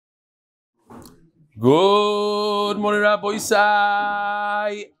Good morning, Rabbi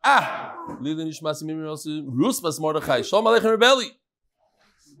Yisai. Liulu Nishmas Ruspas Mordechai. Shalom Aleichem Rebelli.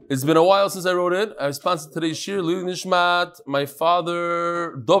 It's been a while since I wrote it. I sponsored today's shir, Liulu Nishmat, my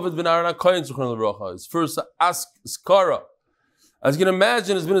father, David ben Aaron HaKohen, Zechron LeBracha. His first Sara. As you can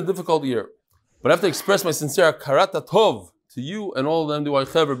imagine, it's been a difficult year. But I have to express my sincere karat tov to you and all of the MDY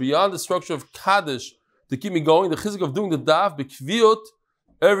Chaver beyond the structure of Kaddish to keep me going, the chizik of doing the daf, b'kviyut,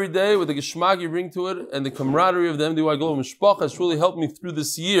 every day with the geschmack you bring to it, and the camaraderie of the MDY Global Mishpacha has really helped me through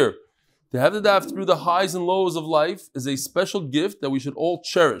this year. To have the daf through the highs and lows of life is a special gift that we should all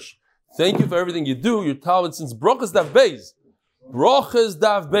cherish. Thank you for everything you do. Your talent since Brachas Daf Beis. Brachas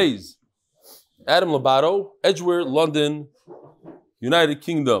Daf Beis. Adam Labato, Edgware, London, United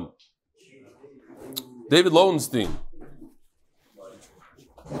Kingdom. David Lowenstein.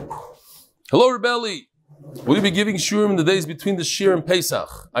 Hello, Rebelli. Will you be giving shurim in the days between the shir and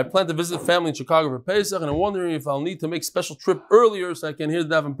Pesach? I plan to visit family in Chicago for Pesach, and I'm wondering if I'll need to make a special trip earlier so I can hear the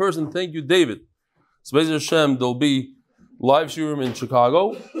daf in person. Thank you, David. So, Be'ez Hashem, there'll be live shurim in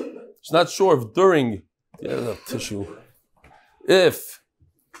Chicago. It's not sure if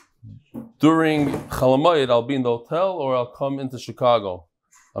during Chalamayit I'll be in the hotel or I'll come into Chicago.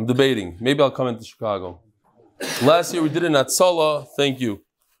 I'm debating. Maybe I'll come into Chicago. Last year we did it in Atzala. Thank you.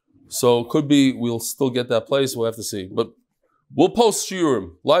 So could be we'll still get that place. We'll have to see. But we'll post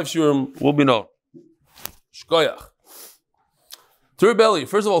shiurim. Live shiurim will be known. Shkoyach. To Rebelli,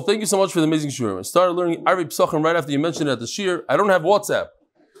 first of all, thank you so much for the amazing shiurim. I started learning Arvi Psachim right after you mentioned it at the shir. I don't have WhatsApp.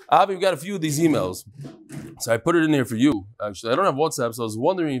 Avi, we've got a few of these emails. So I put it in here for you. Actually, I don't have WhatsApp, so I was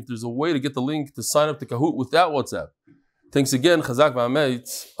wondering if there's a way to get the link to sign up to Kahoot without WhatsApp. Thanks again, Chazak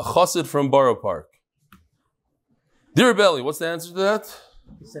V'Amet, a chassid from Borough Park. Dear Rebelli, what's the answer to that?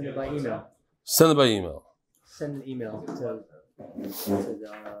 Send it by email. Send it by email. Send an email to the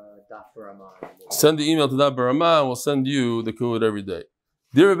Daf Barama. Send the email to Daf Barama and we'll send you the Kahoot every day.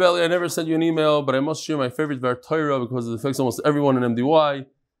 Dear Rebelli, I never sent you an email, but I must share my favorite Dvar Torah because it affects almost everyone in MDY.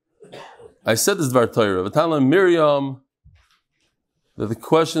 I said this Dvar Torah. V'tala Miriam, that the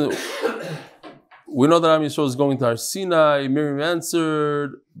question, we know that Am Yisrael is going to Har Sinai. Miriam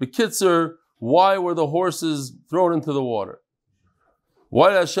answered, B'kitzer, why were the horses thrown into the water?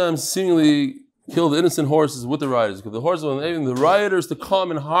 Why did Hashem seemingly kill the innocent horses with the riders? Because the horses were enabling the rioters to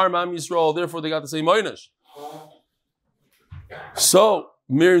come and harm Am Yisrael, therefore they got the same einish. So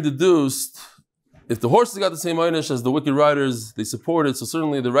Miriam deduced, if the horses got the same einish as the wicked riders, they support it. So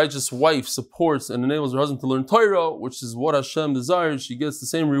certainly the righteous wife supports and enables her husband to learn Torah, which is what Hashem desires. She gets the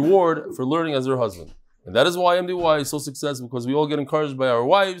same reward for learning as her husband. And that is why MDY is so successful, because we all get encouraged by our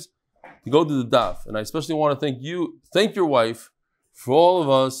wives to go to the daf. And I especially want to thank your wife, from all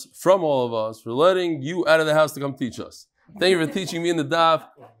of us, for letting you out of the house to come teach us. Thank you for teaching me in the daf,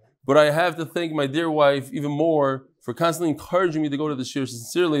 but I have to thank my dear wife even more for constantly encouraging me to go to the shir.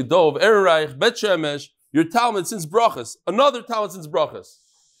 Sincerely, Dov, Erereich, Bet Shemesh, your Talmud since Brachas, another Talmud since Brachas.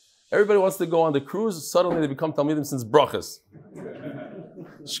 Everybody wants to go on the cruise, suddenly they become Talmidim since Brachas.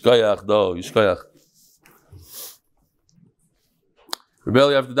 Shkoyach, Dov, Yishkoyach.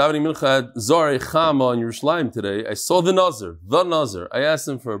 Rebelli, after davening mincha at Zarei Chama in Yerushalayim today, I saw the Nazir. I asked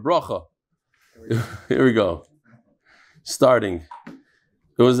him for a bracha. Here we go. Starting.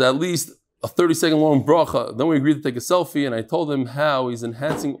 It was at least a 30-second long bracha. Then we agreed to take a selfie, and I told him how he's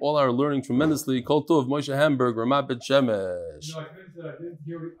enhancing all our learning tremendously. Kol Tov, Moshe Hamburg, Ramat Bet Shemesh. No, I didn't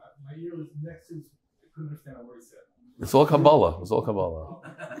hear it. My ear was next to it. I couldn't understand what he said. It's all Kabbalah.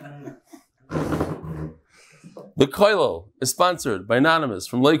 The Koilel is sponsored by Anon Ymous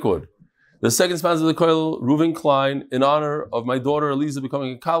from Lakewood. The second sponsor of the Koilel, Reuven Klein, in honor of my daughter Eliza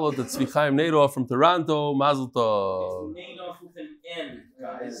becoming a kalot at Chaim Elefant from Toronto. Mazel tov. Elefant with an N,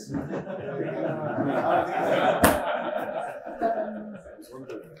 guys.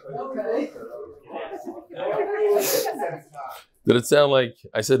 Okay. Did it sound like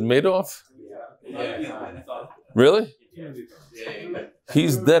I said Madoff? Yeah. Really?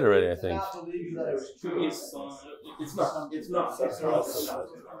 He's dead already, I think. It's not.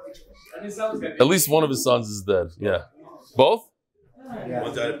 At least one of his sons is dead. Yeah. Both? Yeah.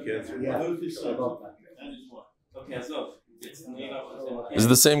 One died of cancer. Yeah. Okay, so Is it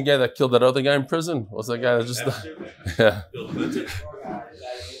the same guy that killed that other guy in prison? What's that guy that just died? Yeah.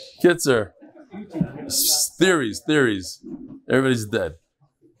 Kitzer. Theories. Everybody's dead.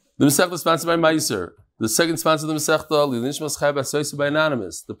 The Masechta is sponsored by Maaser. The second sponsor of the Masechta, Liulu Nishmat Chaim Elefant by Anon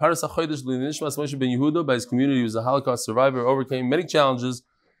Ymous. The Paras HaChodesh, Liulu Nishmat Moshe ben Yehuda, by his community, he was a Holocaust survivor, overcame many challenges,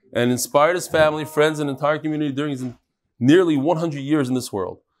 and inspired his family, friends, and entire community during his nearly 100 years in this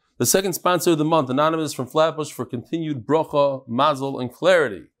world. The second sponsor of the month, Anon Ymous from Flatbush, for continued bracha, mazel, and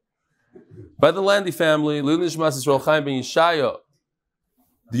clarity. By the Landy Family, Liulu Nishmas Israel Chaim ben Yeshai.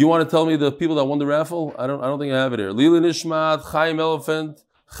 Do you want to tell me the people that won the raffle? I don't think I have it here. Liulu Nishmat Chaim Elefant,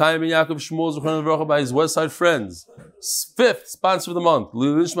 Chaim ben Ya'akov Shmuel Zechron Vercha by his Westside friends. 5th sponsor of the month.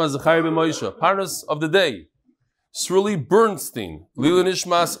 Liulu Nishmas Zechrya ben Moshe. Partners of the day. Sruly Bernstein. Liulu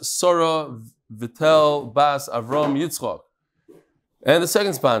Nishmas Sara, Vittel, Bas, Avrahom, Yitzchock. And the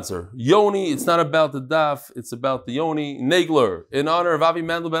second sponsor, Yoni. It's not about the Daf, it's about the Yoni. Nagler, in honor of Avi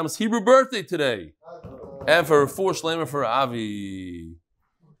Mandelbaum's Hebrew birthday today. And for 4 Shlemer for Avi.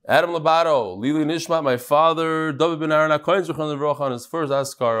 Adam Labato, Liulu Nishmat, my father, David ben Aaron HaKohen Zechron Vercha on his first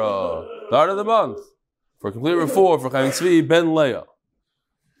Askara. Start of the month. For a complete refor for Chaim Tzvi ben Leah.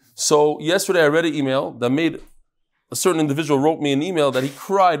 So yesterday I read an email that made a certain individual wrote me an email that he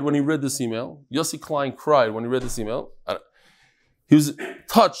cried when he read this email. Yossi Klein cried when he read this email. He was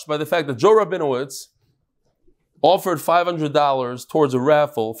touched by the fact that Joe Rabinowitz offered $500 towards a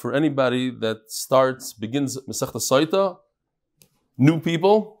raffle for anybody that begins Masechta Saita, new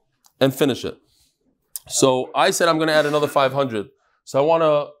people, and finish it. So I said I'm going to add another 500.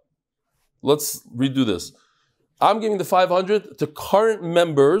 So let's redo this. I'm giving the 500 to current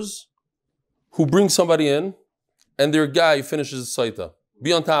members who bring somebody in, and their guy finishes Saita.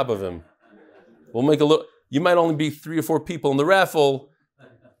 Be on top of him. We'll make a look. You might only be 3 or 4 people in the raffle.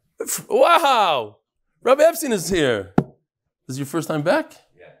 Wow! Rabbi Epstein is here. This is your first time back?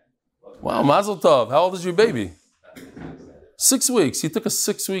 Yeah. Wow, Mazel Tov. How old is your baby? 6 weeks. He took a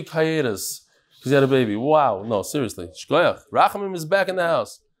 6-week hiatus because he had a baby. Wow. No, seriously. Shkoyach. Rachamim is back in the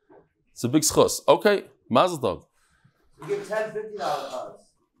house. It's a big schus. Okay. Mazel Tov. We give $10, $50.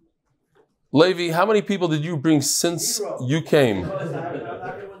 Levi, how many people did you bring since 0. you came? I'm not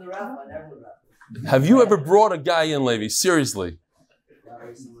going to win the raffle. I never win the raffle. Have you ever brought a guy in, Levi? Seriously. Not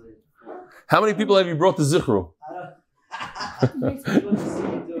recently. How many people have you brought to Zichru?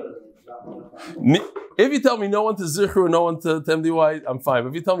 If you tell me no one to Zichru, no one to MDY, I'm fine. But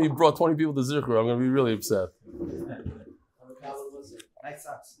if you tell me you brought 20 people to Zichru, I'm going to be really upset. Nice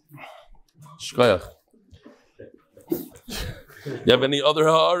socks. Shkoyach. You have any other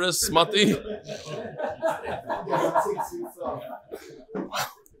ha'aris, Mati?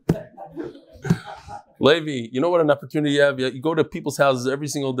 Levi, you know what an opportunity you have? You go to people's houses every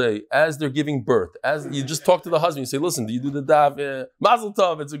single day as they're giving birth. As you just talk to the husband, you say, listen, do you do the daf? Mazel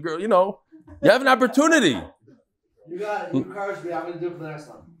tov, it's a girl, You have an opportunity. You got it. You encouraged me. I'm going to do it for the next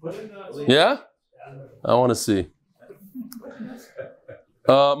one. Yeah? I want to see.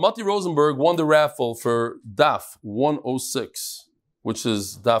 Mati Rosenberg won the raffle for Daf 106, which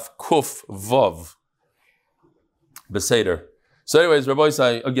is Daf Kuf Vav Beseder. So, anyways, Rabbi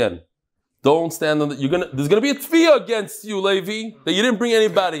Yisai, again, don't stand on the. There's gonna be a tefillah against you, Levi, that you didn't bring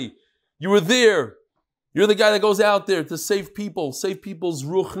anybody. You were there. You're the guy that goes out there to save people, save people's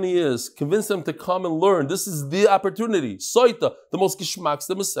ruchnias, convince them to come and learn. This is the opportunity. Soita, the most geschmacks,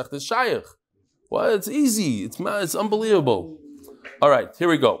 the mesech, the shayach. Well, it's easy. It's unbelievable. All right, here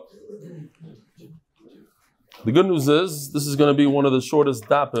we go. The good news is this is going to be one of the shortest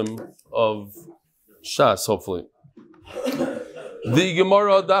dapim of Shas, hopefully. The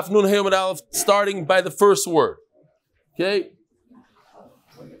Gemara Daf Nun Hey Amud Aleph, starting by the first word. Okay.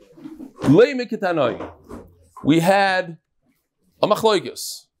 Lei Mikitanoi. We had a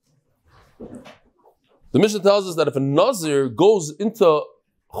machloikis. The Mishnah tells us that if a Nazir goes into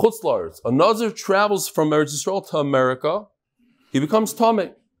Chutz La'aretz, a Nazir travels from Eretz Yisrael to America, he becomes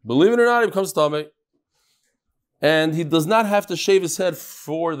Tameh. Believe it or not, he becomes Tameh. And he does not have to shave his head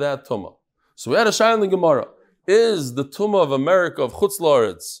for that Tumah. So we had a shayla in the Gemara. Is the Tumah of America, of Chutz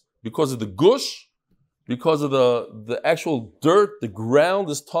La'aretz, because of the gush, because of the actual dirt, the ground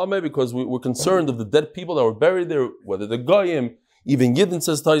is Tameh, because we're concerned of the dead people that were buried there, whether the Goyim, even Yidden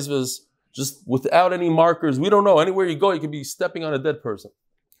says Taisvas, just without any markers, we don't know. Anywhere you go, you could be stepping on a dead person.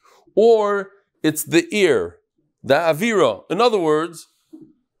 Or it's the ear, the avira. In other words,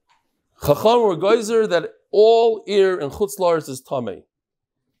 Chacham or Geyser that all ear in Chutz La'aretz is Tameh.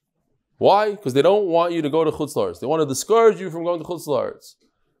 Why? Because they don't want you to go to Chutz La'aretz. They want to discourage you from going to Chutz La'aretz.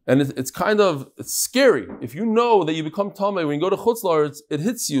 And it's scary. If you know that you become Tameh when you go to Chutz La'aretz, it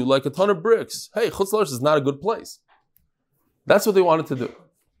hits you like a ton of bricks. Hey, Chutz La'aretz is not a good place. That's what they wanted to do.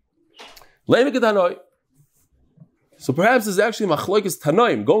 So perhaps it's actually machlokes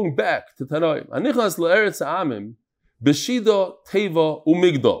Tanoim, going back to Tanoim. Anichnas le'eretz ha'amim, b'shida, teva,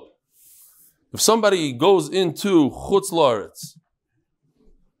 umigdal. If somebody goes into Chutz La'aretz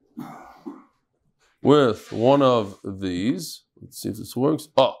with one of these, let's see if this works.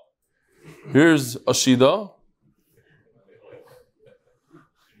 Oh, here's a shida.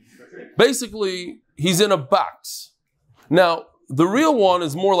 Basically, he's in a box. Now, the real one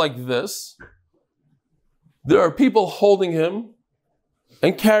is more like this. There are people holding him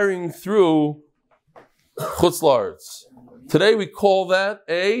and carrying through Chutz La'aretz. Today we call that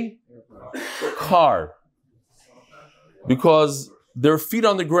a car because there are feet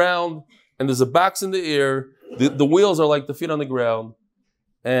on the ground and there's a box in the air. The wheels are like the feet on the ground,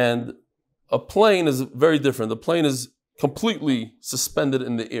 and a plane is very different. The plane is completely suspended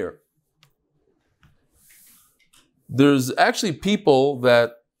in the air. There's actually people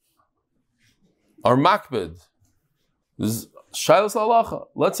that are makbid. There's shaylas halacha.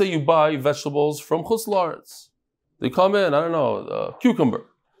 Let's say you buy vegetables from Chutz La'aretz. They come in, I don't know, a cucumber.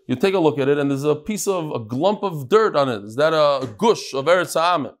 You take a look at it and there's a glump of dirt on it. Is that a gush of Eretz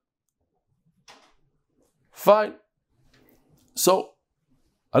Ha'amen? Fine. So,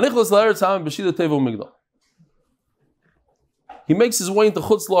 he makes his way into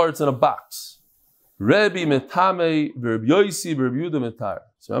Chutz La'aretz in a box. Rebbe metame, Rebbe Yosi, Rebbe Yehuda metar.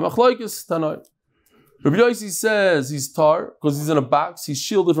 So I'm achloikis tanoi. Rebbe Yosi says he's tar because he's in a box. He's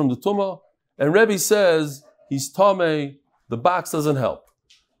shielded from the tumah, and Rebbe says he's tamei. The box doesn't help.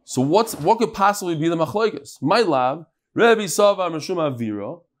 So what could possibly be the machlokes? My lab, Rebbe Sava Mishum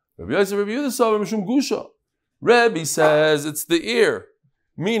Avira, Rebbe Yosi, Rebbe Yehuda Sava Mishum Gusha. Rebbe says it's the ear,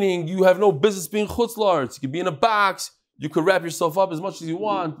 meaning you have no business being Chutz La'aretz. You could be in a box. You could wrap yourself up as much as you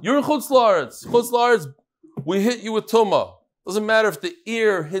want. You're in Chutz La'aretz. Chutz La'aretz, we hit you with tumah. Doesn't matter if the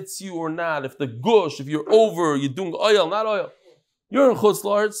ear hits you or not, if the gush, if you're over, you're doing oil, not oil. You're in Chutz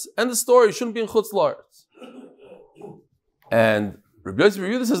La'aretz, and the story shouldn't be in Chutz La'aretz. And Rabbi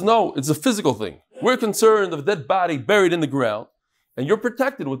Yehuda says, no, it's a physical thing. We're concerned of a dead body buried in the ground, and you're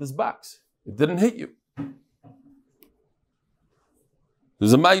protected with this box. It didn't hit you.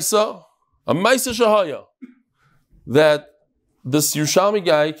 There's a Maaser Shahaya, that this Yerushalmi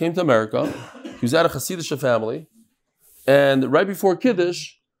guy came to America. He was at a Hasidic family, and right before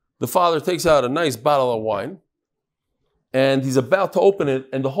Kiddush, the father takes out a nice bottle of wine, and he's about to open it,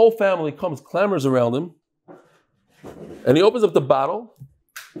 and the whole family clamors around him, and he opens up the bottle,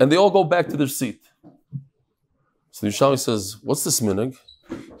 and they all go back to their seat. So the Yerushalmi says, what's this minhag?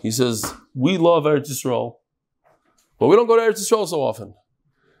 He says, we love Eretz Yisrael, but we don't go to Eretz Yisrael so often.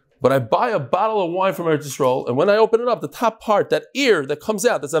 But I buy a bottle of wine from Eretz Yisrael, and when I open it up, the top part, that ear that comes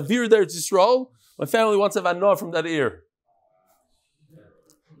out, that's Avir Eretz Yisrael, my family wants to have Anon from that ear.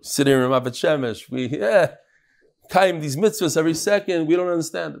 Sitting in Ramat Shemesh, Chaim these mitzvahs every second, we don't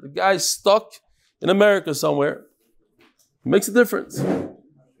understand it. The guy's stuck in America somewhere. It makes a difference.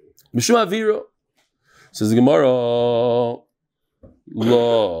 Mishum Aviro. Says the Gemara,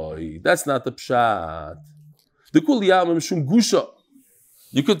 Loi, that's not the pshat. The Kul Yam Mishum Gusha.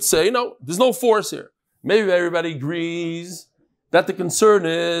 You could say, no, there's no force here. Maybe everybody agrees that the concern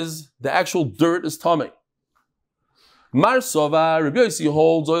is the actual dirt is tummy. Mar Sova, Rabbi Yosi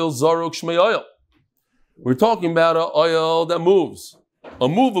holds oil zaruk shmei oil. We're talking about an oil that moves. A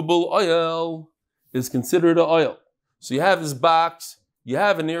movable oil is considered an oil. So you have this box, you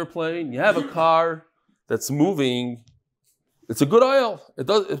have an airplane, you have a car that's moving. It's a good oil.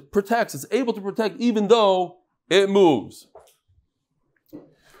 It protects. It's able to protect even though it moves.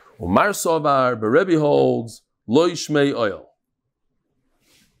 Mar Sovar, but Rebbe holds loy shmei oil.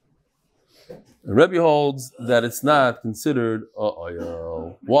 And Rebbe holds that it's not considered a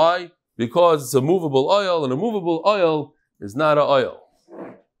oil. Why? Because it's a movable oil, and a movable oil is not an oil.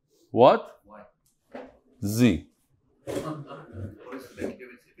 What? Why? Z. What does it make a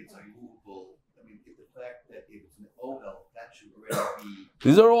difference if it's unmovable? I mean, if the fact that if it's an oil, that should already be.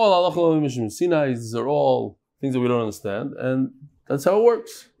 These are all halachah mishum Sinai. These are all things that we don't understand, and that's how it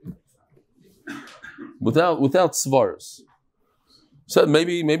works. Without svaras. So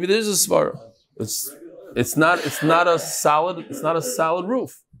maybe there's a svara. It's not a solid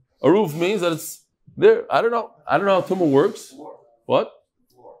roof. A roof means that it's there. I don't know how tumah works. What?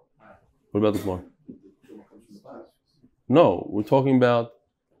 What about the floor? No, we're talking about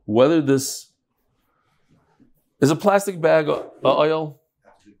whether this is a plastic bag oil.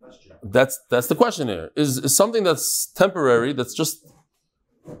 That's the question here. Is something that's temporary, that's just,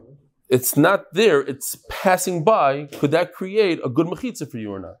 it's not there, it's passing by, could that create a good mechitza for you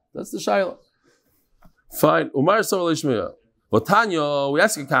or not? That's the shayla. Fine. Umar Sruly Shmiya. Tanya, we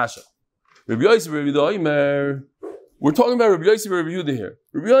ask a kasha. Rabbi Yosef, Rabbi Yehuda, we're talking about Rabbi Yosef, Rabbi Yehuda here.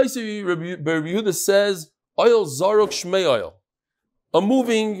 Rabbi Yosef, Rabbi Yehuda says, oil zaruk shmei oil. A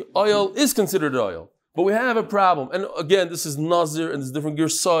moving oil is considered oil. But we have a problem. And again, this is Nazir, and there's different gear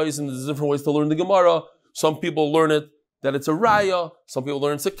size, and there's different ways to learn the Gemara. Some people learn it that it's a raya. Some people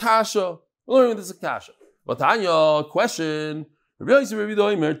learn it's a kasha. We're learning it's a kasha. But Tanya, question.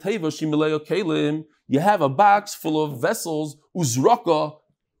 You you have a box full of vessels, uzraka,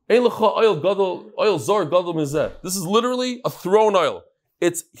 oil zor gadol mizeh. This is literally a thrown oil.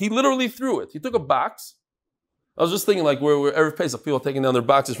 He literally threw it. He took a box. I was just thinking like where Erev Pesach, people taking down their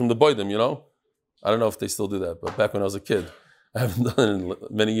boxes from the boidim, you know? I don't know if they still do that, but back when I was a kid, I haven't done it in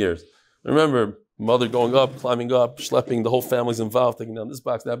many years. I remember mother going up, climbing up, schlepping, the whole family's involved, taking down this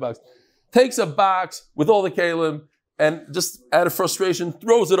box, that box. Takes a box with all the kalim and just out of frustration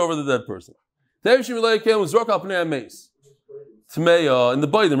throws it over the dead person. In the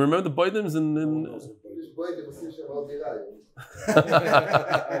boidim, remember the boidims in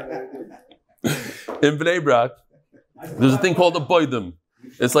in Bnei Brak, there's a thing called a boidim.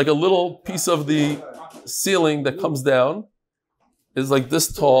 It's like a little piece of the ceiling that comes down. It's like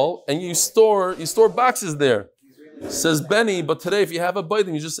this tall, and you store boxes there. Says Benny, but today if you have a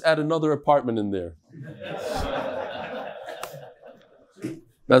boidim, you just add another apartment in there.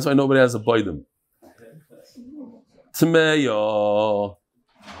 That's why nobody has a boidim. Tmeya.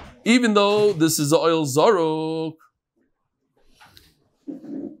 Even though this is oil zaruk,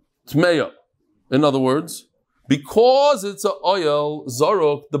 tmeya. In other words, because it's an oil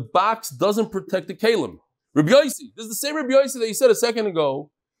zaruk, the box doesn't protect the kalim. Rabbi Yossi, this is the same Rabbi Yossi that you said a second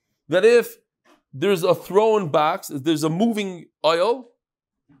ago, that if there's a thrown box, if there's a moving oil,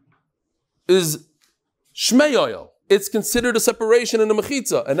 is shmei oil. It's considered a separation in a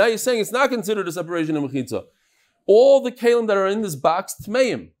mechitza. And now you're saying it's not considered a separation in a mechitza. All the kalim that are in this box,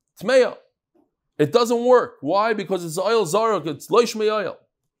 tmeya. It doesn't work. Why? Because it's oil zaruk, it's lo shmei oil.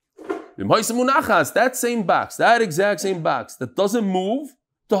 That same box, that exact same box that doesn't move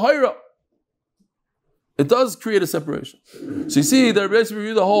to Hira. It does create a separation. So you see, the Rebbe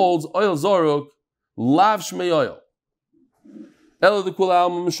Yehuda holds oil zaruk, lav shmei oil.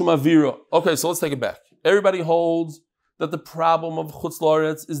 Okay, so let's take it back. Everybody holds that the problem of chutz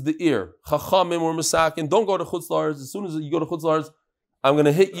la'aretz is the ear. Chachamim or masakin, don't go to chutz la'aretz. As soon as you go to chutz la'aretz, I'm going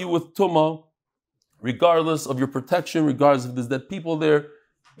to hit you with tumah, regardless of your protection, regardless if there's dead people there.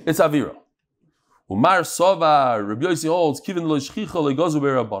 It's avira. Umar Sovar, Rabbi Yossi holds, Kivin lo shchicha legazu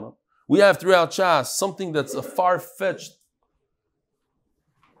be'rabbanan. We have throughout Shas something that's a far-fetched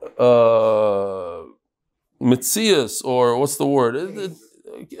mitzias, or what's the word?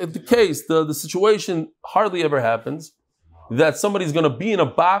 The case, the situation hardly ever happens that somebody's going to be in a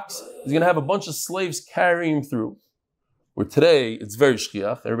box, he's going to have a bunch of slaves carrying him through. Where today, it's very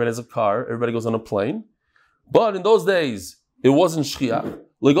shchiach, everybody has a car, everybody goes on a plane. But in those days, it wasn't shchiach.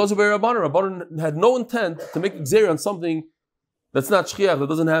 Rabbanan had no intent to make gzeira on something that's not shchiach, that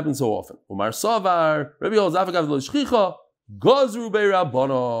doesn't happen so often. Umar Savar, Rebbe holds Afagav lo shchicha, gazru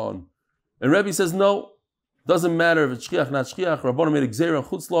be'Rabbanan. And Rebbe says, no, doesn't matter if it's shchiach, not shchiach. Rabbanan made a gzeira on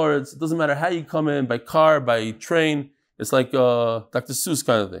chutz la'aretz. It doesn't matter how you come in, by car, by train. It's like Dr. Seuss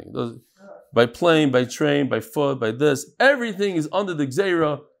kind of thing. By plane, by train, by foot, by this. Everything is under the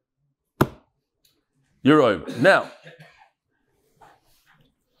gzeira. You're over. Now,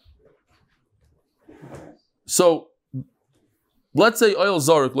 so, let's say oil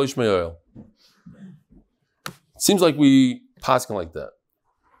zaruk, lo shmei oil. It seems like we paskin like that.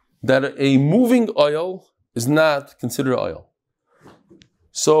 That a moving oil is not considered oil.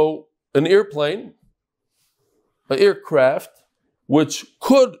 So, an airplane, an aircraft, which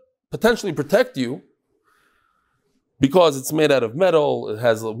could potentially protect you, because it's made out of metal, it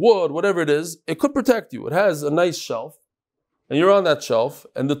has wood, whatever it is, it could protect you. It has a nice shelf, and you're on that shelf,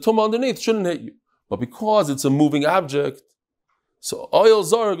 and the tumah underneath shouldn't hit you. But because it's a moving object, so oil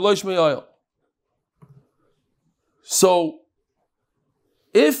zarg lo shmei oil. So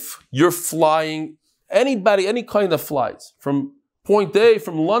if you're flying, anybody, any kind that flies from point A,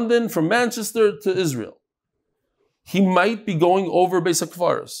 from London, from Manchester to Israel, he might be going over Beis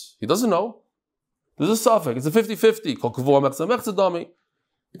HaKfaros. He doesn't know. There's a suffix. It's a 50-50.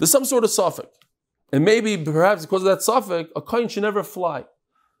 There's some sort of suffix. And maybe, perhaps because of that suffix, a kohen should never fly.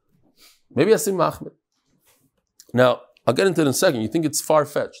 Maybe Asim Mahmed. Now, I'll get into it in a second. You think it's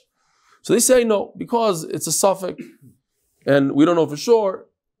far-fetched. So they say no, because it's a suffix, and we don't know for sure,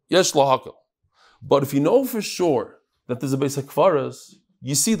 yesh lahakal. But if you know for sure that there's a Beis HaKfaros,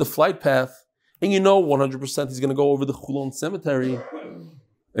 you see the flight path, and you know 100% he's going to go over the Chulon cemetery,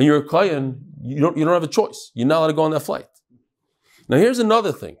 and you're a kohen, you don't have a choice. You're not allowed to go on that flight. Now here's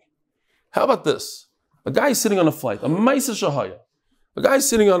another thing. How about this? A guy sitting on a flight, a Maaser Shahaya. A guy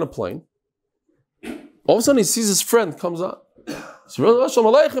sitting on a plane. All of a sudden he sees his friend comes up. So,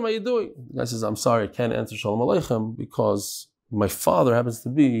 Shalom Aleichem, how are you doing? The guy says, I'm sorry, I can't answer Shalom Aleichem because my father happens to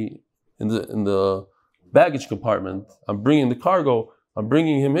be in the baggage compartment. I'm bringing the cargo. I'm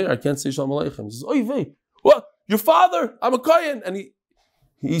bringing him here. I can't say Shalom Aleichem. He says, Oy vey, what? Your father? I'm a kohen. And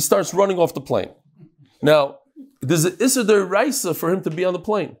he starts running off the plane. Now, there's an Isser D'Oraisa for him to be on the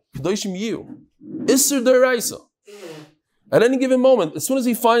plane. Kedoshim Yu. Isser D'Oraisa. At any given moment, as soon as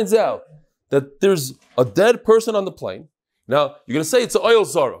he finds out that there's a dead person on the plane, now you're going to say it's an oil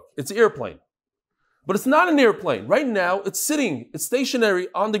zara, it's an airplane. But it's not an airplane. Right now, it's sitting, it's stationary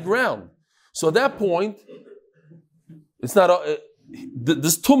on the ground. So at that point, it's not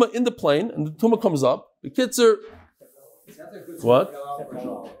this tumah in the plane, and the tumah comes up. The kids are, what?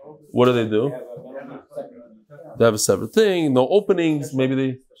 What do? They have a separate thing, no openings.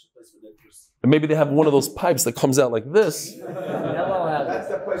 Maybe they have one of those pipes that comes out like this.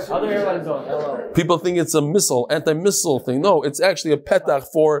 Other airlines don't. People think it's a missile, anti-missile thing. No, it's actually a petach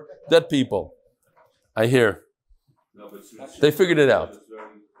for dead people. I hear. They figured it out.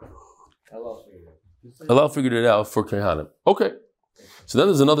 Allah figured it out for Kehanim. Okay. So then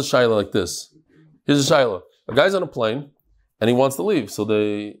there's another shayla like this. Here's a shayla. A guy's on a plane and he wants to leave. So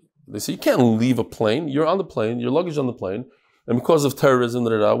they say, you can't leave a plane. You're on the plane, your luggage on the plane. And because of terrorism,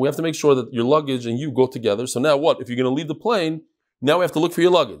 we have to make sure that your luggage and you go together. So now what? If you're going to leave the plane, now we have to look for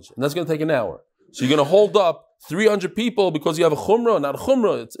your luggage. And that's going to take an hour. So you're going to hold up 300 people because you have a chumrah, not a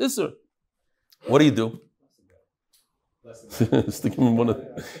chumrah. It's isser. What do you do? Stick him in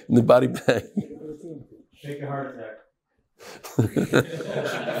the body bag. Fake a heart attack.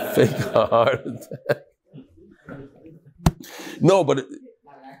 Fake a heart attack. No, but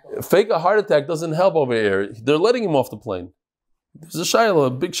fake a heart attack doesn't help over here. They're letting him off the plane. There's a shayla, a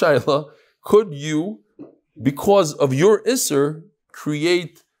big shayla. Could you, because of your isser,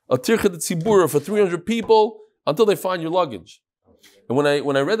 create a tirchet tzibura for 300 people until they find your luggage? And when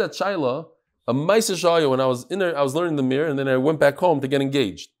I read that shayla, a Maaser shayla, when I was in there, I was learning the mirror, and then I went back home to get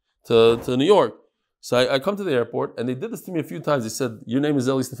engaged to New York. So I come to the airport, and they did this to me a few times. They said, your name is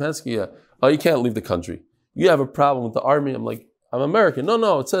Eli Stefansky? Yeah. Oh, you can't leave the country. You have a problem with the army. I'm like, I'm American.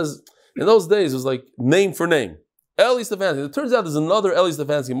 No, it says, in those days, it was like name for name. Eli Stefansky. It turns out there's another Eli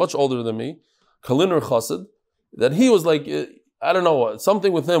Stefansky, much older than me, Kaliner Chassid, that he was like, I don't know what,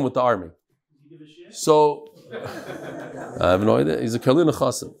 something with him with the army. So, I have no idea. He's a Kaliner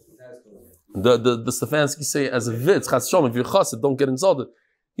Chassid. The Stefansky say as a vitz, Chas Shalom, if you're Chassid, don't get insulted.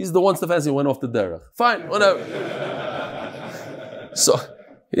 He's the one Stefansky who went off the derech. Fine, whatever. So,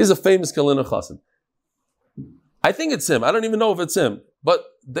 he's a famous Kaliner Chassid. I think it's him. I don't even know if it's him. But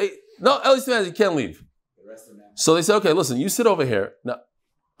Eli Stefansky can't leave. So they say, okay, listen, you sit over here. Now,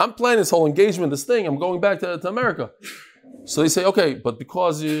 I'm planning this whole engagement, this thing. I'm going back to America. So they say, okay, but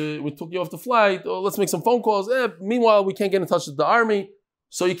because we took you off the flight, let's make some phone calls. Meanwhile, we can't get in touch with the army,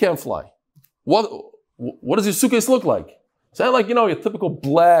 so you can't fly. What does your suitcase look like? So I like, your typical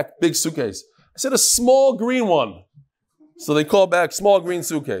black, big suitcase. I said a small green one. So they call back, small green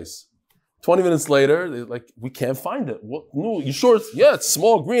suitcase. 20 minutes later, they're like, we can't find it. What? No, you sure? It's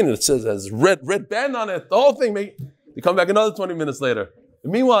small green, and it says has red band on it. The whole thing, mate. They come back another 20 minutes later.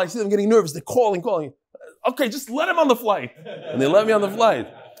 And meanwhile, I see them getting nervous. They're calling. Okay, just let him on the flight. And they let me on the flight.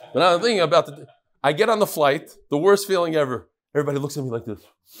 But I'm thinking about I get on the flight, the worst feeling ever. Everybody looks at me like this.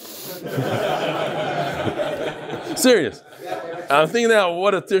 Serious. I'm thinking now,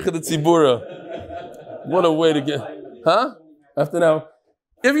 what a tirchet tzibura. What a way to get, After now.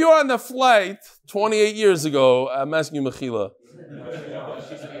 If you're on the flight 28 years ago, I'm asking you mechila.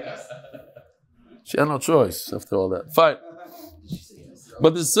 She had no choice after all that. Fine.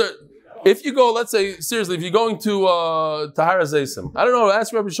 But if you go, let's say, seriously, if you're going to Har HaZeisim, I don't know,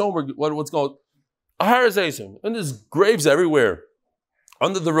 ask Rabbi Schoenberg what's going on. Har HaZeisim, and there's graves everywhere.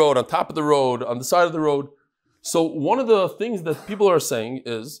 Under the road, on top of the road, on the side of the road. So one of the things that people are saying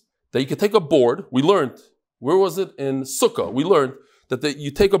is that you can take a board. We learned, where was it? In Sukkah. We learned that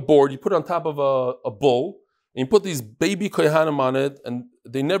you take a board, you put it on top of a bull, and you put these baby kohanim on it, and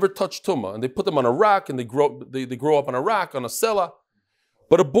they never touch tumah, and they put them on a rock, and they grow up on a rock, on a sela.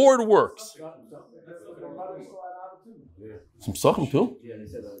 But a board works. Some psachim too?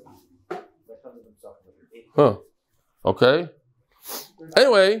 Huh. Okay.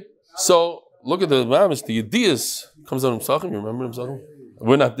 Anyway, so look at the mamish, the Yedias comes out of psachim. You remember psachim?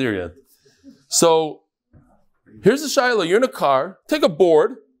 We're not there yet. So here's the shayla. You're in a car. Take a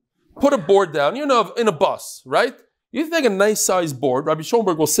board. Put a board down. You're in a bus, right? You take a nice sized board. Rabbi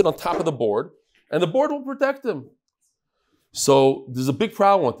Schoenberg will sit on top of the board, and the board will protect him. So there's a big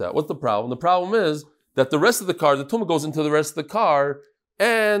problem with that. What's the problem? The problem is that the rest of the car, the tumah goes into the rest of the car,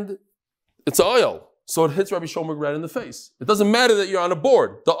 and it's oil. So it hits Rabbi Schoenberg right in the face. It doesn't matter that you're on a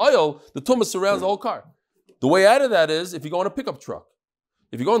board. The oil, the tumah surrounds the whole car. The way out of that is if you go in a pickup truck.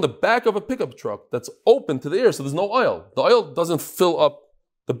 If you go in the back of a pickup truck that's open to the air, so there's no oil. The oil doesn't fill up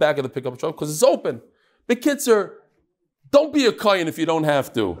the back of the pickup truck because it's open. The kids don't be a kohen if you don't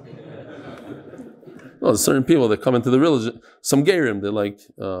have to. No, there's certain people that come into the religion. Some Gerim, they're like,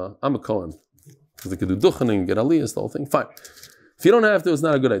 I'm a Kohen. Because they could do duchening, get aliyahs, the whole thing. Fine. If you don't have to, it's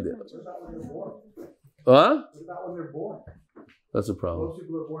not a good idea. What about when they're born? Huh? What about when they're born? That's a problem. Most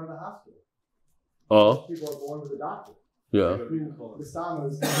people are born in the hospital. Oh, Most people are born with a doctor. yeah. The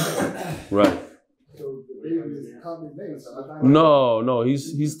stomach is Right. so the baby is coming in. No,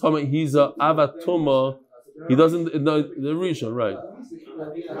 he's talking. He's a avatuma. He doesn't. The Rishon, right?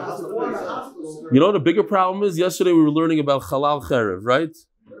 You know what the bigger problem is? Yesterday we were learning about halal cherev, right?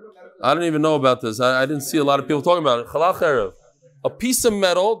 I didn't even know about this. I didn't see a lot of people talking about it. Halal cherev, a piece of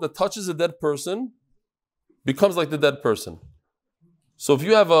metal that touches a dead person becomes like the dead person. So if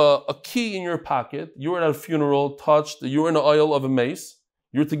you have a key in your pocket, you were at a funeral, touched, you were in the oil of a mace,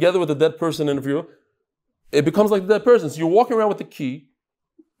 you're together with a dead person in a funeral, it becomes like the dead person. So you're walking around with the key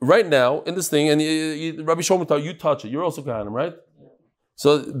right now in this thing, and Rabbi Shlomo, you touch it. You're also Kohanim, right?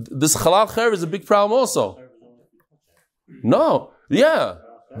 So this halal cherev is a big problem also. No, yeah,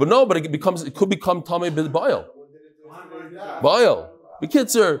 but it could become tamei b'oil. B'oil. The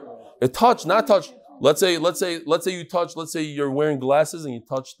kids are it touch, not touch. Let's say you touch. Let's say you're wearing glasses and you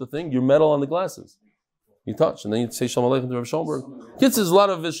touch the thing. You're metal on the glasses. You touch, and then you say Shalom Aleichem to Rav Schomburg. Kids, there's a lot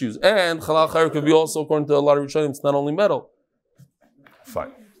of issues, and halal cherev could be also, according to a lot of Rishonim, it's not only metal.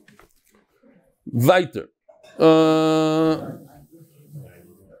 Fine. Weiter.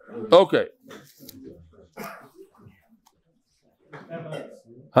 Okay.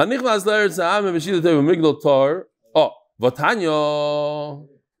 Hanichnas le'eretz ha'amim v'shida teva migdal tar. Oh, v'tanya.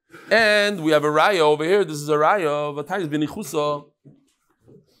 And we have a raya over here. This is a raya. V'tanya b'nichusa.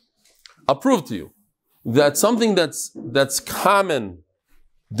 I'll prove to you that something that's common,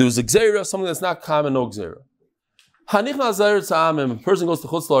 there's a gzeira, something that's not common, no gzeira. Hanichnas le'eretz ha'amim. A person goes to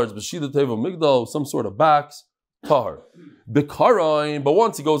chutz la'aretz v'shida teva migdal, some sort of box, tar. B'karoin, but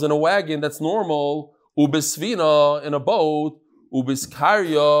once he goes in a wagon, that's normal. Ubesvina, in a boat.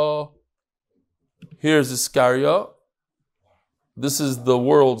 Ubiskarya. Here's Zechariah. This is the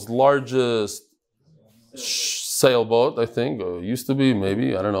world's largest sailboat, I think. Or used to be,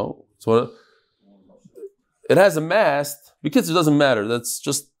 maybe. I don't know. It has a mast. Because it doesn't matter. That's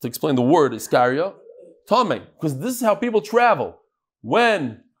just to explain the word Zechariah. Tame. Because this is how people travel.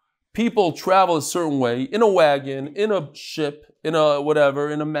 When people travel a certain way, in a wagon, in a ship, in a whatever,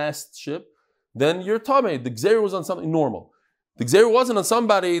 in a mast ship, then you're Tame. The Gzeir was on something normal. The Gzeir wasn't on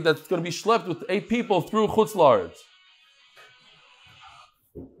somebody that's going to be schlepped with 8 people through Chutz La'aretz.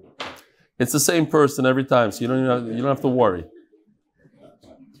 It's the same person every time, so you don't have to worry.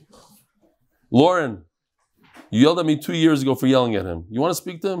 Lauren, you yelled at me 2 years ago for yelling at him. You want to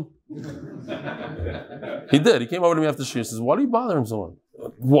speak to him? He did. He came over to me after Shir. He says, "Why do you bother him so much?"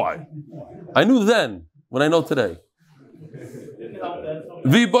 Why? I knew then, when I know today. I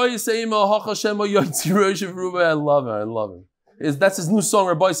love him. That's his new song,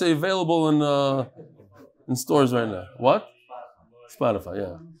 Rabbi say, available in stores right now. What? Spotify,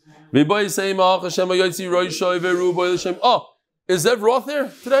 yeah. Oh, is Zev Roth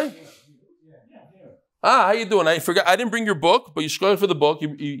there today? Ah, how you doing? I forgot. I didn't bring your book, but you should go for the book.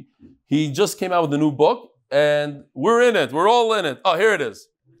 He just came out with a new book, and we're in it. We're all in it. Oh, here it is.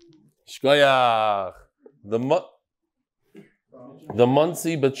 Shkoyach. The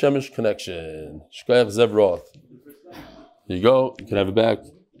Muncie Bet Shemesh connection. Shkoyach Zev Roth. Here you go. You can have it back.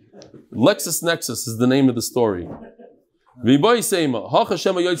 LexisNexis is the name of the story. The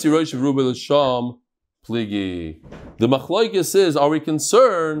machlokes is, are we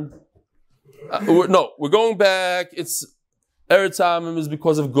concerned? No, we're going back. It's Eretz Amim is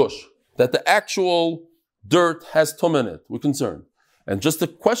because of Gush. That the actual dirt has tum in it. We're concerned. And just the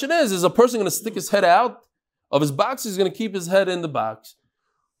question is a person going to stick his head out of his box? He's going to keep his head in the box.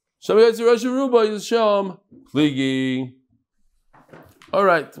 All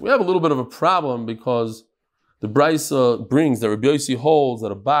right, we have a little bit of a problem because the Brisa brings that Rabbi Yossi holds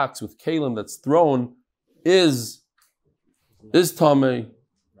that a box with kalim that's thrown is tamei,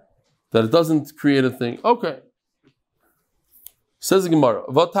 that it doesn't create a thing. Okay. Says the Gemara,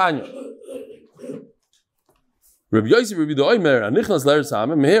 Vatanya. Rabbi Yossi, Rabbi Doimer, Anichnas L'Eretz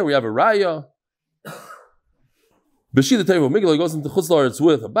Hamim. Here we have a raya. B'shida Teivo Migdal goes into Chutz La'aretz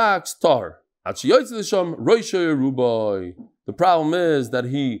with a box, tar. Atshiyotzi L'Sham Roishoy Ruboy. The problem is that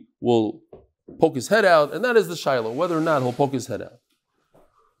he will poke his head out, and that is the shiloh, whether or not he'll poke his head out.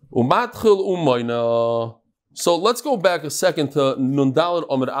 Umatchil Umayna. So let's go back a second to Nun Daled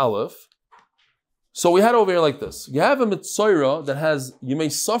Amud Aleph. So we had over here like this. You have a Mitzoira that has Yimei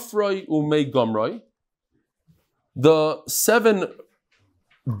Safroi Umei Gomroi. The 7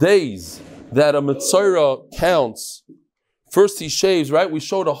 days that a Mitzoira counts, first he shaves, right? We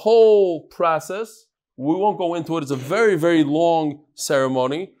showed a whole process We won't go into it. It's a very, very long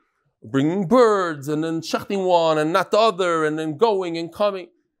ceremony. Bringing birds and then shechting one and not the other and then going and coming.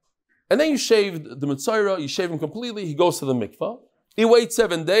 And then you shave the Mitzayra, you shave him completely, he goes to the mikvah. He waits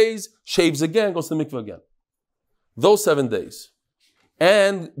 7 days, shaves again, goes to the mikvah again. Those 7 days.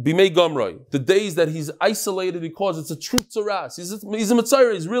 And Bimei Gomroi, the days that he's isolated because it's a true tzaras. He's a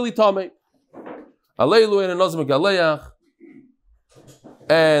Mitzayra, he's really Tameh. Aleilu and a Nazir Megaleach.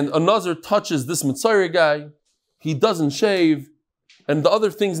 And a Nazir touches this Mitzayra guy, he doesn't shave. And the other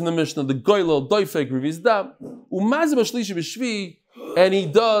things in the Mishnah, the Goylel, Doifek, Reviz Dam, Umazib Ashlishi B'Shvi, and he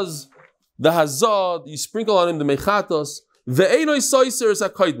does the Hazad, you sprinkle on him the Mechatos, Ve'enoi Soiser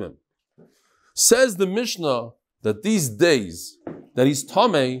Sakaidmim. Says the Mishnah that these days that he's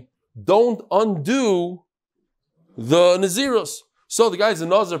Tameh don't undo the Nazirus. So the guy's a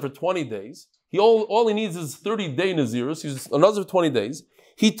Nazir for 20 days. All he needs is 30-day Nazirus. He's a Nazir for 20 days.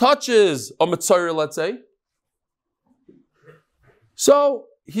 He touches a Mitzayra, let's say. So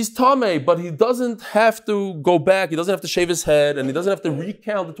he's Tameh, but he doesn't have to go back, he doesn't have to shave his head, and he doesn't have to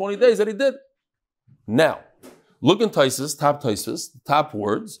recount the 20 days that he did. Now, look in Taisus, top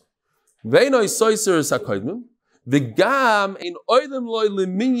words. Ve'enoi soiser sakaidmim, v'gam ein oidem loy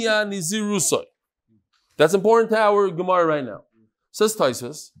leminya nizirusoi. That's important to our Gemara right now. Says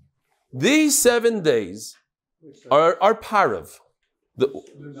Taisus, these 7 days are parav.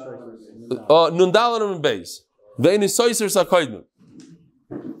 Nundalanum and Beis. Ve'enoi soiser sakaidmim.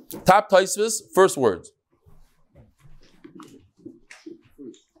 Top Taisvis, first words.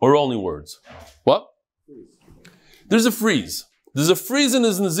 Or only words. What? There's a freeze. There's a freeze in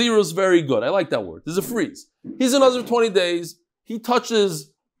his Nazirus, very good. I like that word. There's a freeze. He's another 20 days. He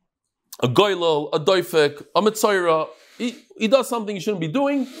touches a Goylel, a Doifek, a Mitzayra. He does something he shouldn't be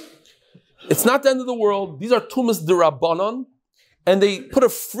doing. It's not the end of the world. These are Tumas D'Rabbanan. And they put a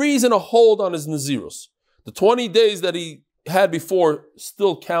freeze and a hold on his Nazirus. The 20 days that he had before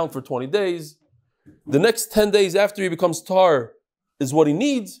still count for 20 days. The next 10 days after he becomes tar is what he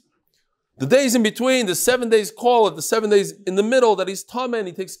needs. The days in between, the 7 days call it, the 7 days in the middle that he's tameh and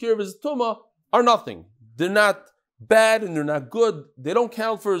he takes care of his tumah are nothing. They're not bad and they're not good. They don't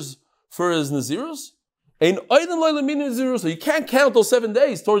count for his nazirus. So you can't count those 7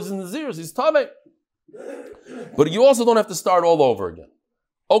 days towards his nazirus. He's tameh. But you also don't have to start all over again.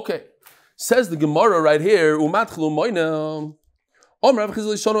 Okay. Says the Gemara right here,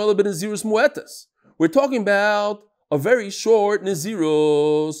 we're talking about a very short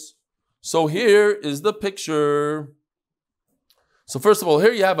Nazirus. So here is the picture. So first of all,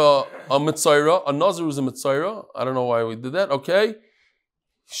 here you have a Mitzayra, a Nazir who's a Mitzayra. I don't know why we did that, okay?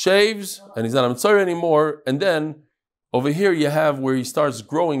 Shaves, and he's not a Mitzayra anymore. And then over here you have where he starts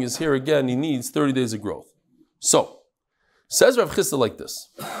growing his hair again. He needs 30 days of growth. So, says Rav Chisda like this.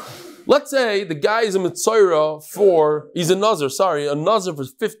 Let's say the guy is a Mitzayra he's a Nazir for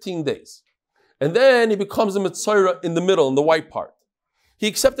 15 days. And then he becomes a Mitzayra in the middle, in the white part. He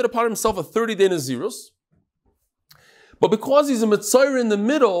accepted upon himself a 30-day Nazirus. But because he's a Mitzayra in the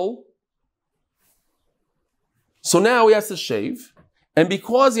middle, so now he has to shave. And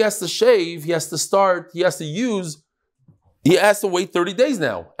because he has to shave, he has to wait 30 days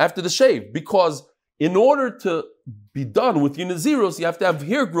now after the shave. Because in order to be done with your Nazirus, you have to have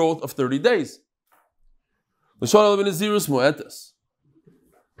hair growth of 30 days. So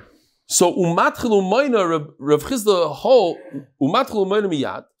umatchilu mayna, Rav Chisda whole umatchilu mayna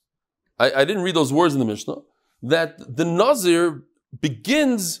miyad. I didn't read those words in the Mishnah. That the Nazir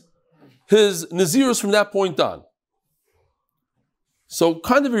begins his Nazirus from that point on. So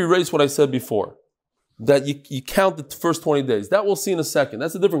kind of erase what I said before. That you count the first 20 days. That we'll see in a second.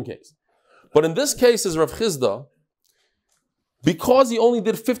 That's a different case. But in this case, as Rav Chisda, because he only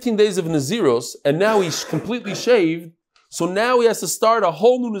did 15 days of Nazirus, and now he's completely shaved, so now he has to start a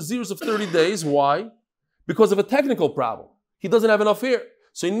whole new Nazirus of 30 days. Why? Because of a technical problem. He doesn't have enough hair.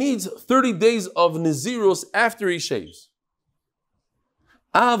 So he needs 30 days of Nazirus after he shaves.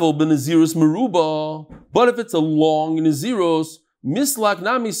 Avol ben Nazirus meruba. But if it's a long Nazirus, mislak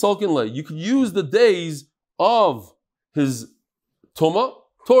nami solkin le. You could use the days of his Tuma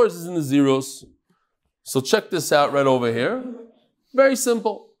towards his Nazirus. So check this out right over here. Very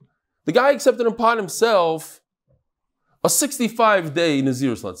simple. The guy accepted upon himself a 65-day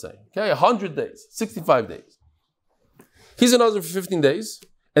Nazirus, let's say. Okay, 100 days, 65 days. He's a Nazir for 15 days,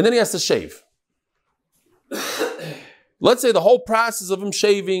 and then he has to shave. Let's say the whole process of him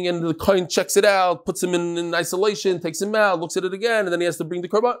shaving, and the kohen checks it out, puts him in isolation, takes him out, looks at it again, and then he has to bring the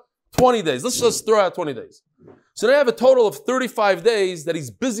korban. 20 days. Let's just throw out 20 days. So now I have a total of 35 days that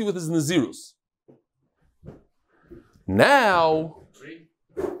he's busy with his Nazirus. Now,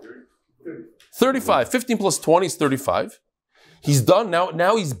 35. 15 plus 20 is 35. He's done.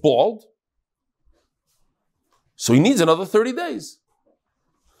 Now he's bald. So he needs another 30 days.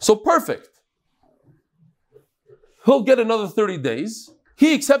 So perfect. He'll get another 30 days.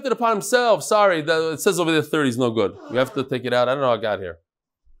 He accepted upon himself. Sorry, it says over there 30 is no good. We have to take it out. I don't know how I got here.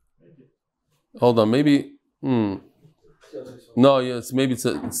 Hold on, maybe. No, yes, maybe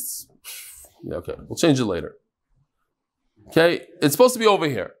it's yeah, okay. We'll change it later. Okay, it's supposed to be over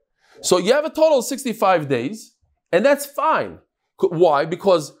here. So you have a total of 65 days, and that's fine. Why?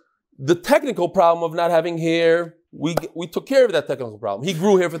 Because the technical problem of not having hair, we took care of that technical problem. He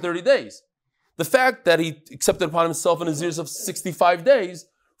grew hair for 30 days. The fact that he accepted upon himself in his years of 65 days,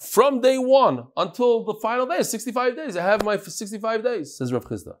 from day one until the final day, 65 days. I have my 65 days, says Rav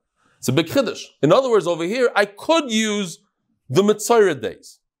Chisda. It's a big chiddush. In other words, over here, I could use the Mitzayra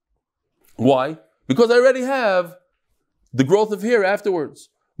days. Why? Because I already have the growth of hair afterwards.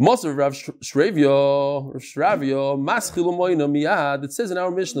 Maaser Rav Shravya, Maschilu Moina Miyad. It says in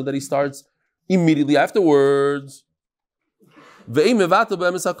our Mishnah that he starts immediately afterwards. What's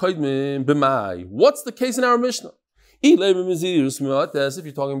the case in our Mishnah? If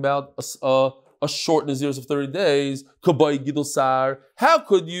you're talking about a short Nazirus of 30 days, how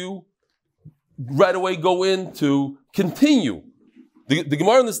could you right away go into continue? The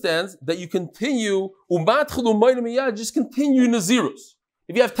Gemara understands that you continue, just continue Nazirus.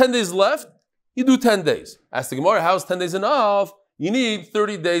 If you have 10 days left, you do 10 days. Ask the Gemara, how is 10 days enough? You need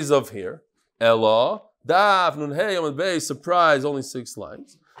 30 days of here. Ella. Daf Amud Beis, surprise, only 6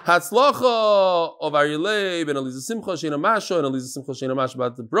 lines. Hatzlacha of Aryelei ben Eliza Simcha Sheina Masha and Eliza Simcha Sheina Masha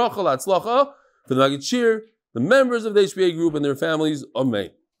about the Bracha Hatzlacha for the Magid Shir, the members of the HBA Group and their families. Amen.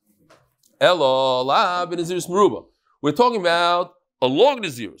 Elo la ben Nazirus Meruba. We're talking about a long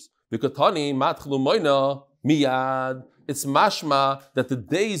Nazirus. V'katani matchlu moina miyad. It's mashma that the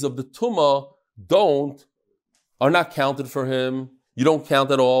days of the Tumah are not counted for him. You don't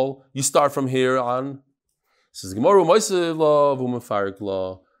count at all. You start from here on. Says Gemara, the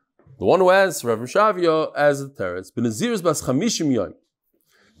one who has Rav Shavia as a teretz. B'nazirus bas chamishim yom.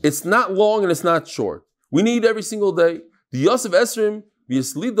 It's not long and it's not short. We need every single day. The Yosef Esrim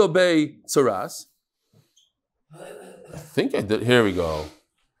v'yislido bei tzaras. I think I did. Here we go.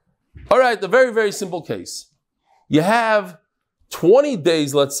 All right, the very, very simple case. You have 20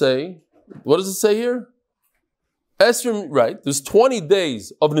 days, let's say. What does it say here? Esrim, right? There's 20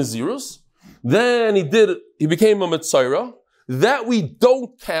 days of Nazirus. Then he became a Mitzayra. That we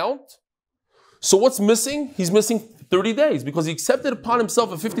don't count. So what's missing? He's missing 30 days because he accepted upon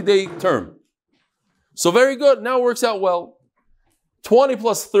himself a 50-day term. So very good. Now it works out well. 20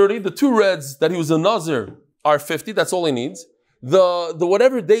 plus 30, the 2 reds that he was a Nazir are 50. That's all he needs. The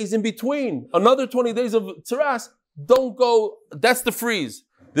whatever days in between, another 20 days of Tzaras, don't go. That's the freeze.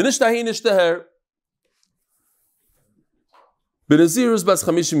 The Nishtahi Nishtaher. B'nazirus bas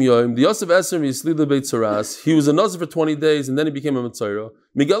chamishim yoim, the Yosef Esrim yislida beit tzaras. He was a Nazir for 20 days and then he became a Mitzayra.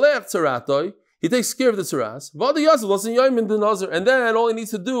 Migaleach tzaratoi, he takes care of the tzaras. V'ad Yosef lasin yoim in the Nazir, and then all he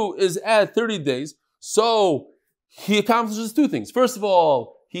needs to do is add 30 days. So he accomplishes 2 things. First of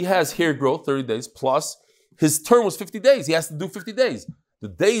all, he has hair growth 30 days plus his term was 50 days. He has to do 50 days. The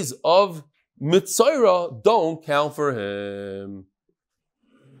days of Mitzayra don't count for him.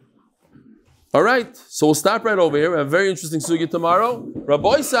 All right, so we'll stop right over here. We have a very interesting sugya tomorrow.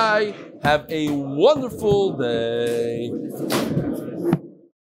 Rabbi Yisai, have a wonderful day.